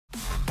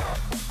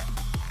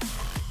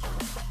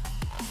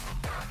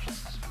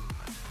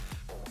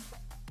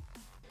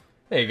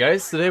Hey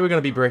guys, today we're going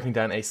to be breaking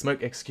down a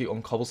smoke execute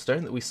on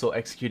Cobblestone that we saw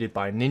executed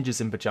by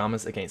ninjas in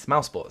pajamas against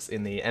mousesports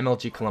in the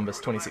MLG Columbus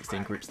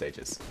 2016 group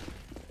stages.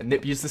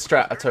 NiP used the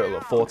strat a total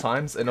of 4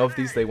 times, and of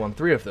these they won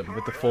 3 of them,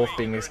 with the 4th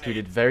being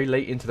executed very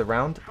late into the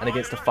round and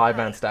against a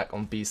 5-man stack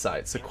on B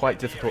side, so quite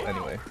difficult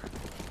anyway.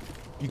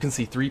 You can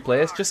see 3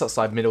 players just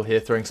outside middle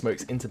here throwing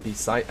smokes into B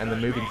site and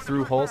then moving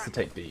through halls to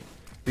take B.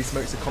 These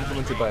smokes are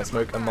complemented by a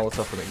smoke and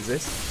Molotov from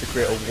Xizt to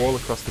create a wall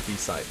across the B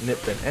site. NiP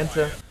then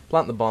enter,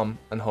 plant the bomb,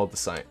 and hold the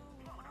site.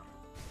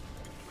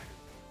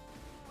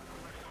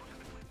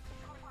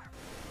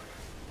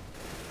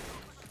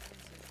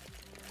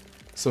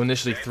 So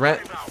initially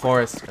Threat,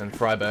 Forest, and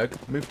Friberg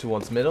move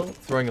towards middle,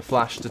 throwing a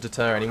flash to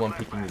deter anyone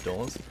peeking the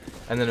doors,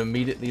 and then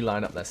immediately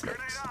line up their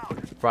smokes.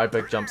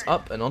 Friberg jumps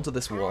up and onto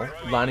this wall,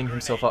 lining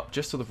himself up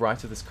just to the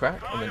right of this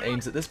crack, and then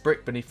aims at this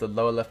brick beneath the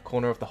lower left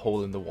corner of the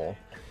hole in the wall.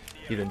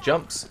 He then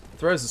jumps,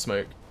 throws the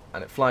smoke,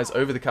 and it flies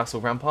over the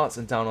castle ramparts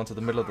and down onto the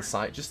middle of the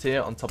site, just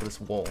here on top of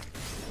this wall.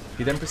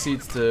 He then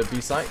proceeds to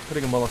B site,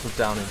 putting a Molotov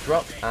down in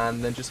drop,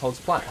 and then just holds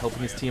flat,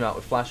 helping his team out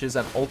with flashes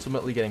and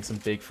ultimately getting some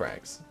big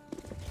frags.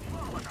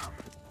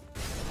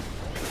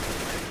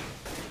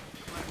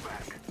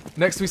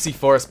 Next we see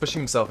Forest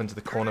pushing himself into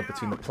the corner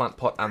between the plant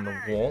pot and the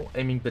wall,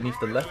 aiming beneath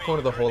the left corner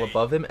of the hole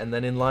above him and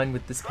then in line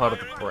with this part of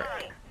the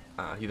brick.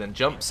 He then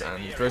jumps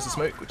and he throws the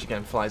smoke, which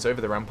again flies over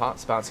the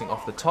ramparts, bouncing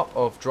off the top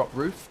of drop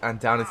roof and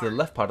down into the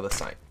left part of the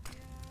site.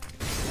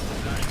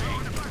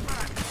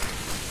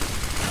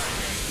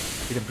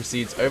 He then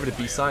proceeds over to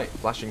B site,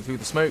 flashing through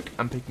the smoke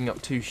and picking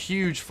up 2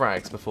 huge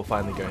frags before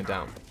finally going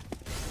down.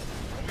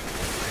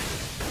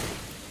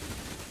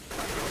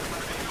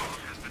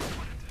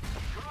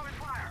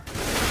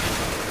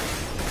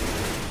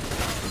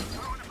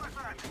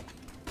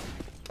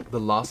 The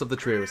last of the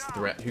trio is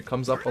Threat, who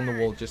comes up on the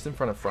wall just in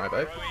front of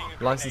Friberg,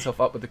 lines himself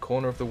up with the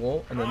corner of the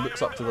wall, and then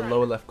looks up to the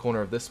lower left corner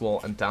of this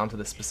wall and down to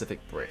this specific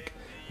brick,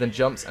 then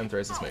jumps and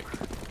throws a smoke.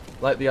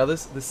 Like the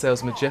others, this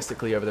sails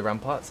majestically over the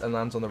ramparts and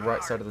lands on the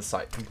right side of the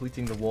site,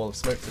 completing the wall of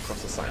smokes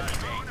across the site.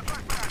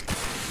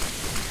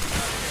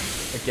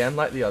 Again,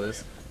 like the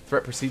others,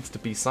 Threat proceeds to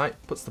B site,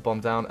 puts the bomb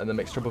down, and then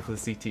makes trouble for the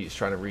CTs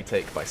trying to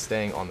retake by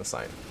staying on the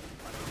site.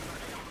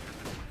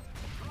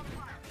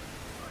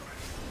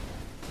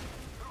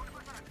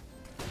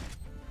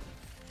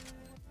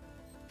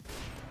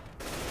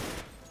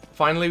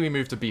 Finally, we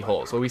move to B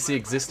halls, where we see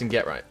Xizt and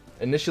Get Right.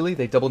 Initially,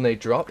 they double nade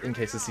drop in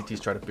case the CTs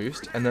try to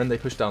boost, and then they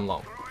push down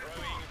long.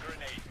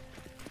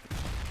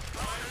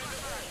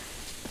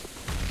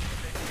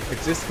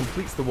 Xizt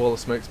completes the wall of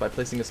smokes by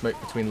placing a smoke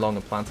between long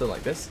and planter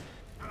like this.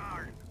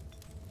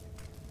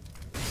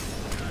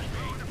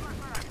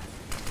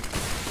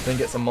 Then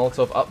gets a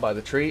Molotov up by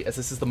the tree, as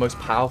this is the most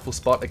powerful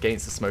spot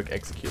against the smoke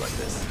execute like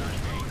this.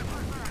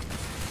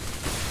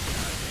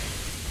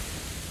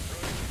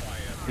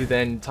 He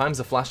then times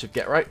a flash of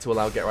Get Right to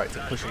allow Get Right to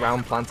push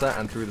around planter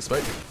and through the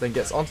smoke, then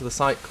gets onto the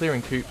site,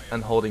 clearing coop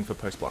and holding for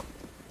post plant.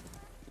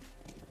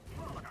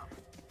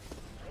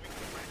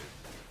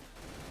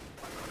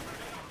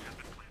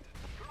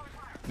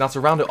 Now to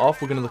round it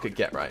off, we're going to look at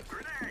Get Right.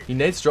 He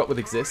nades drop with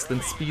Xizt,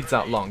 then speeds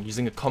out long,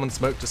 using a common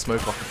smoke to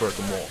smoke off the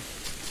broken wall.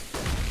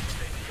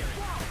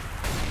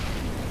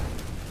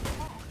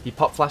 He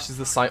pop flashes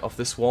the site off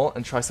this wall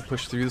and tries to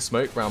push through the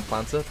smoke round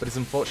planter, but is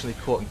unfortunately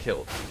caught and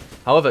killed.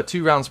 However,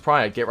 2 rounds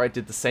prior, Get Right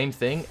did the same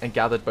thing and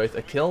gathered both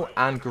a kill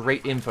and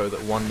great info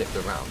that won NiP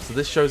the round. So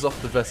this shows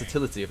off the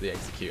versatility of the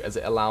execute, as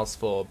it allows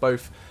for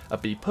both a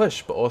B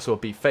push but also a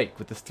B fake,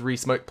 with the 3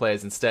 smoke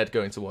players instead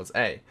going towards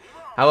A.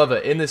 However,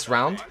 in this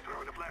round,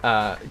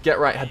 Get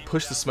Right had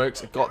pushed the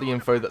smokes, got the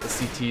info that the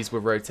CTs were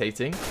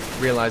rotating,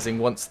 realizing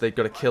once they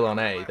got a kill on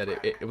A that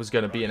it was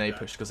going to be an A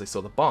push because they saw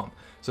the bomb.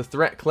 So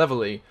Threat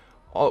cleverly,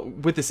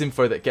 with this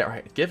info that Get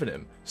Right had given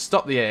him,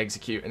 stopped the A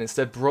execute and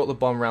instead brought the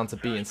bomb round to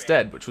B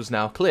instead, which was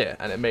now clear,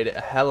 and it made it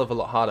a hell of a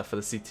lot harder for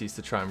the CTs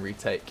to try and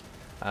retake,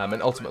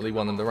 and ultimately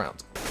won them the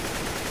round.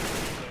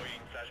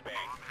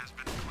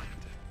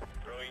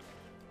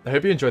 I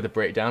hope you enjoyed the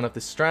breakdown of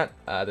this strat.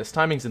 There's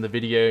timings in the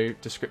video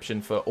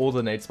description for all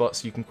the nade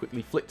spots, so you can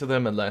quickly flick to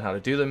them and learn how to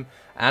do them,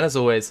 and as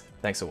always,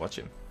 thanks for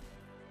watching.